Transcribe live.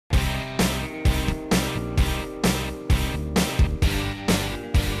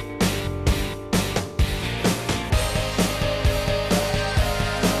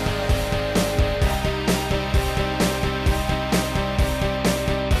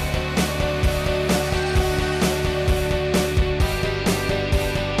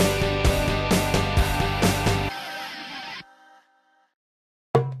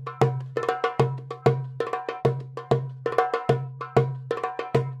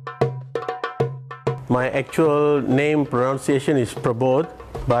My actual name pronunciation is Prabodh,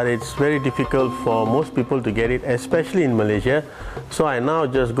 but it's very difficult for most people to get it, especially in Malaysia. So I now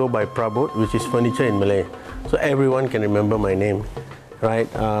just go by Prabodh, which is furniture in Malay. So everyone can remember my name, right?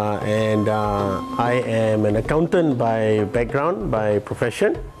 I am an accountant by background, by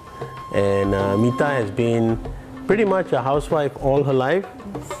profession. And Meeta has been pretty much a housewife all her life.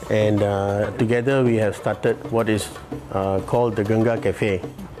 And together we have started what is called the Ganga Café.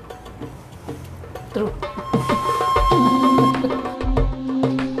 True.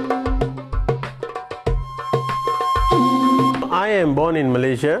 I am born in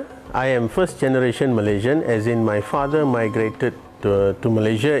Malaysia. I am first generation Malaysian, as in my father migrated to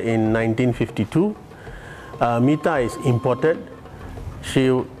Malaysia in 1952. Meeta is imported.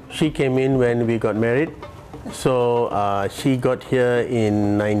 She came in when we got married. So she got here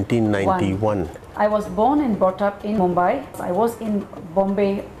in 1991. I was born and brought up in Mumbai. I was in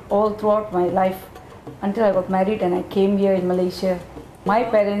Bombay all throughout my life until I got married and I came here in Malaysia. My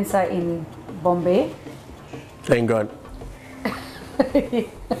parents are in Bombay. Thank God.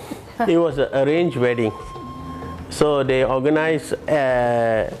 It was an arranged wedding. So they organize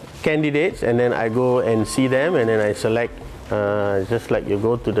candidates and then I go and see them and then I select, just like you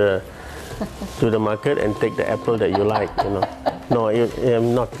go to the market and take the apple that you like, you know. No,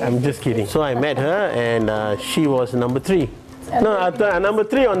 I'm not, I'm just kidding. So I met her and she was number 3. No, number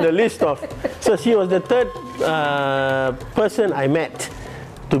 3 on the list of, so she was the 3rd person I met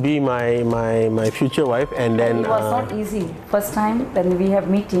to be my future wife. And then it was not easy. First time when we have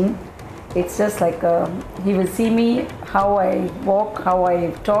meeting, it's just like he will see me, how I walk, how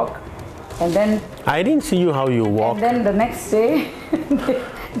I talk, and then I didn't see you how you walk. And then the next day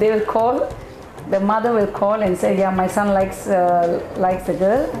they will call, the mother will call and say, yeah, my son likes the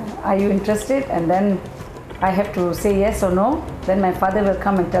girl, are you interested? And then I have to say yes or no. Then my father will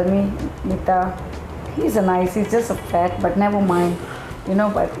come and tell me, Meeta, he's he's just a fat, but never mind, you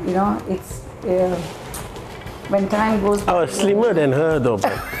know. But you know, it's when time goes by. I was slimmer than her though.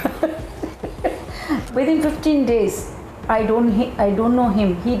 Within 15 days, I don't know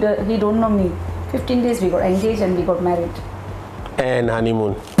him, he don't know me. 15 days we got engaged and we got married. And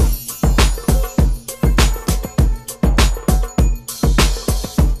honeymoon.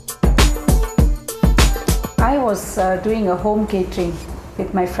 I was doing a home catering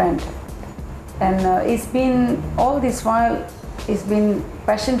with my friend, and it's been all this while, it's been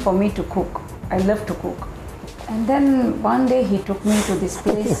passion for me to cook. I love to cook. And then one day he took me to this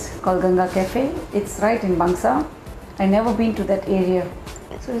place called Ganga Café. It's right in Bangsa. I never been to that area.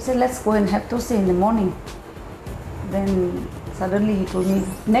 So he said, let's go and have toast in the morning. Then suddenly he told me,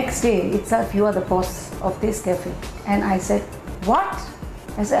 next day itself you are the boss of this cafe. And I said, what?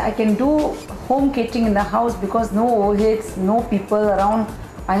 I said, I can do home catering in the house because no overheads, no people around.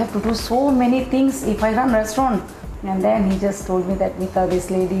 I have to do so many things if I run restaurant. And then he just told me that Meeta,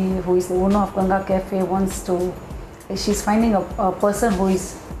 this lady who is the owner of Ganga Café wants to, she's finding a person who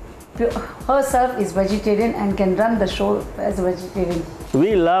is, herself is vegetarian and can run the show as a vegetarian.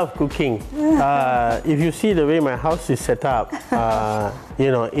 We love cooking. If you see the way my house is set up, you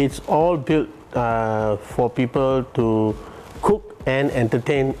know, it's all built for people to cook and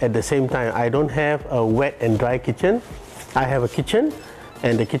entertain at the same time. I don't have a wet and dry kitchen. I have a kitchen.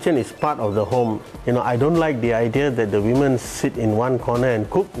 And the kitchen is part of the home. You know, I don't like the idea that the women sit in one corner and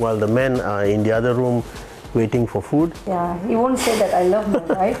cook while the men are in the other room waiting for food. Yeah, he won't say that I love my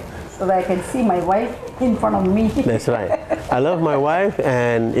wife, so that I can see my wife in front of me. That's right. I love my wife,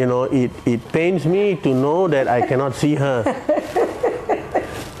 and you know, it pains me to know that I cannot see her.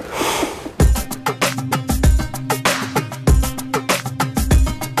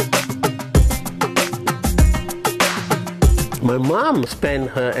 My mom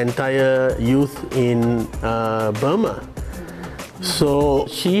spent her entire youth in Burma. So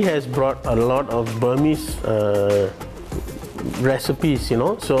she has brought a lot of Burmese recipes, you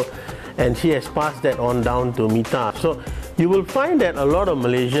know. So, and she has passed that on down to Meeta. So you will find that a lot of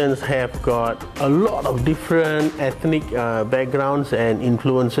Malaysians have got a lot of different ethnic backgrounds and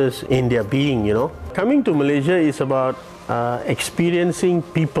influences in their being, you know. Coming to Malaysia is about experiencing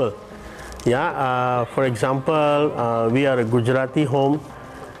people. Yeah, for example, we are a Gujarati home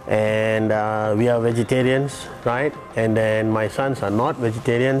and we are vegetarians, right? And then my sons are not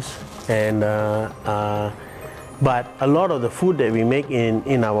vegetarians, and but a lot of the food that we make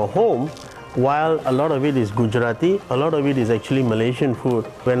in our home, while a lot of it is Gujarati, a lot of it is actually Malaysian food.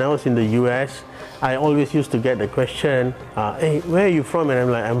 When I was in the US, I always used to get the question, hey, where are you from? And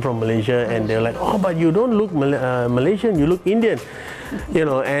I'm like, I'm from Malaysia. And they're like, oh, but you don't look Malaysian, you look Indian. You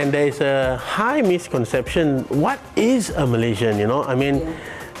know, and there's a high misconception, what is a Malaysian, you know? I mean,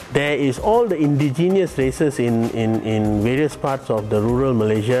 There is all the indigenous races in various parts of the rural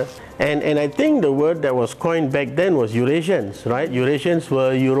Malaysia. And I think the word that was coined back then was Eurasians, right? Eurasians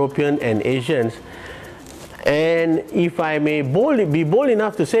were European and Asians. And if I may be bold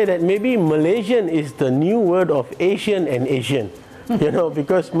enough to say that maybe Malaysian is the new word of Asian and Asian, you know,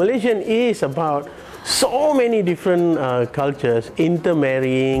 because Malaysian is about so many different cultures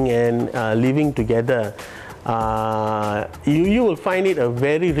intermarrying and living together. You will find it a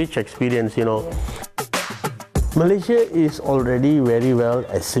very rich experience, you know. Malaysia is already very well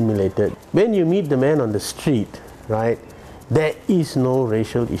assimilated. When you meet the man on the street, right, there is no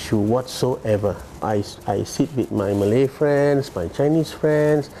racial issue whatsoever. I sit with my Malay friends, my Chinese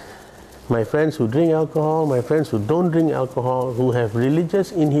friends, my friends who drink alcohol, my friends who don't drink alcohol, who have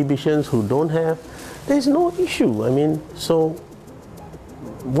religious inhibitions, who don't have. There's no issue. I mean, so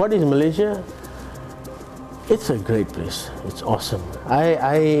what is Malaysia? It's a great place. It's awesome. I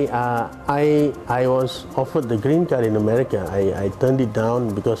was offered the green card in America. I turned it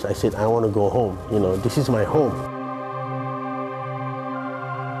down because I said I want to go home. You know, this is my home.